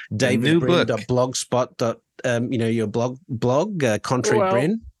your davidbrin.blogspot. Your blog Contrary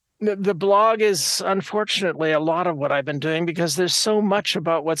Brin? The blog is unfortunately a lot of what I've been doing, because there's so much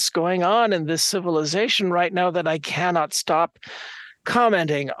about what's going on in this civilization right now that I cannot stop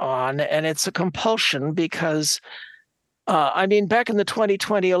commenting on. And it's a compulsion because, back in the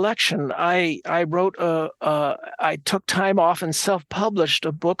 2020 election, I wrote I took time off and self-published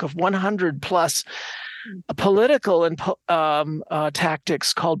a book of 100 plus political and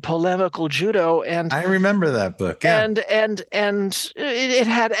tactics called Polemical Judo, and I remember that book. Yeah. And it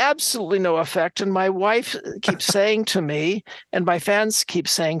had absolutely no effect. And my wife keeps saying to me, and my fans keep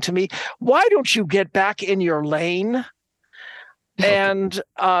saying to me, "Why don't you get back in your lane?" Okay. And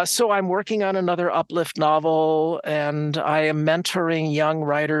so I'm working on another uplift novel, and I am mentoring young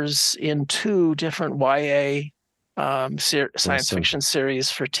writers in 2 different YA science fiction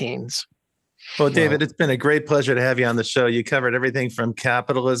series for teens. Well, David, it's been a great pleasure to have you on the show. You covered everything from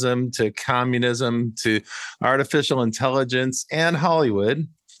capitalism to communism to artificial intelligence and Hollywood.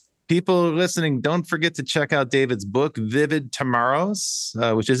 People listening, don't forget to check out David's book, Vivid Tomorrows,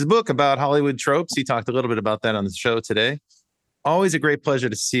 which is a book about Hollywood tropes. He talked a little bit about that on the show today. Always a great pleasure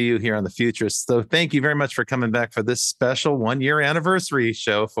to see you here on The Futurists. So thank you very much for coming back for this special 1-year anniversary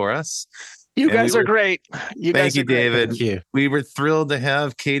show for us. You guys are great. Thank you, David. Thank you. We were thrilled to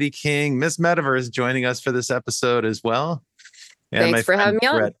have Katie King, Miss Metaverse, joining us for this episode as well. And Thanks for having me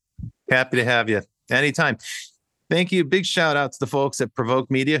on. Brett, happy to have you anytime. Thank you. Big shout out to the folks at Provoke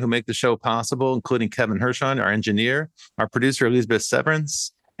Media who make the show possible, including Kevin Hirschon, our engineer, our producer, Elizabeth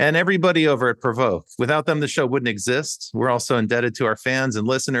Severance, and everybody over at Provoke. Without them, the show wouldn't exist. We're also indebted to our fans and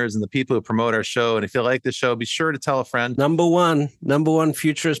listeners and the people who promote our show. And if you like the show, be sure to tell a friend. Number one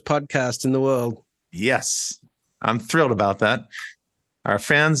futurist podcast in the world. Yes, I'm thrilled about that. Our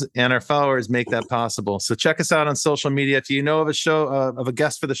fans and our followers make that possible. So check us out on social media. If you know of a show, of a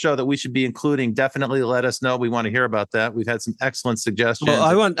guest for the show that we should be including, definitely let us know. We want to hear about that. We've had some excellent suggestions. Well,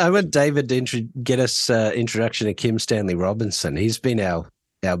 I want David to get us introduction to Kim Stanley Robinson. He's been our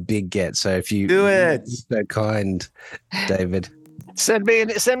big get. So if you do it, so kind, David, send me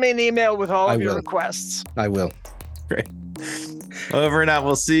an email with all of your requests. I will. Great. Over and out.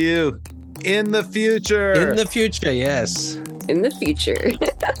 We'll see you in the future. In the future, yes. In the future.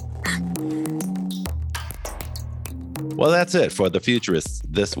 Well, that's it for the Futurists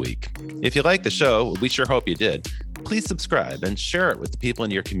this week. If you like the show, we sure hope you did. Please subscribe and share it with the people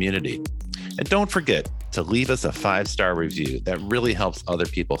in your community. And don't forget to leave us a 5-star review. That really helps other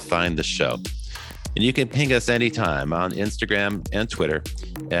people find the show. And you can ping us anytime on Instagram and Twitter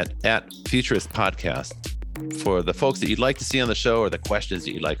at Futurist Podcast for the folks that you'd like to see on the show or the questions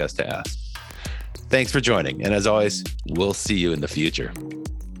that you'd like us to ask. Thanks for joining. And as always, we'll see you in the future.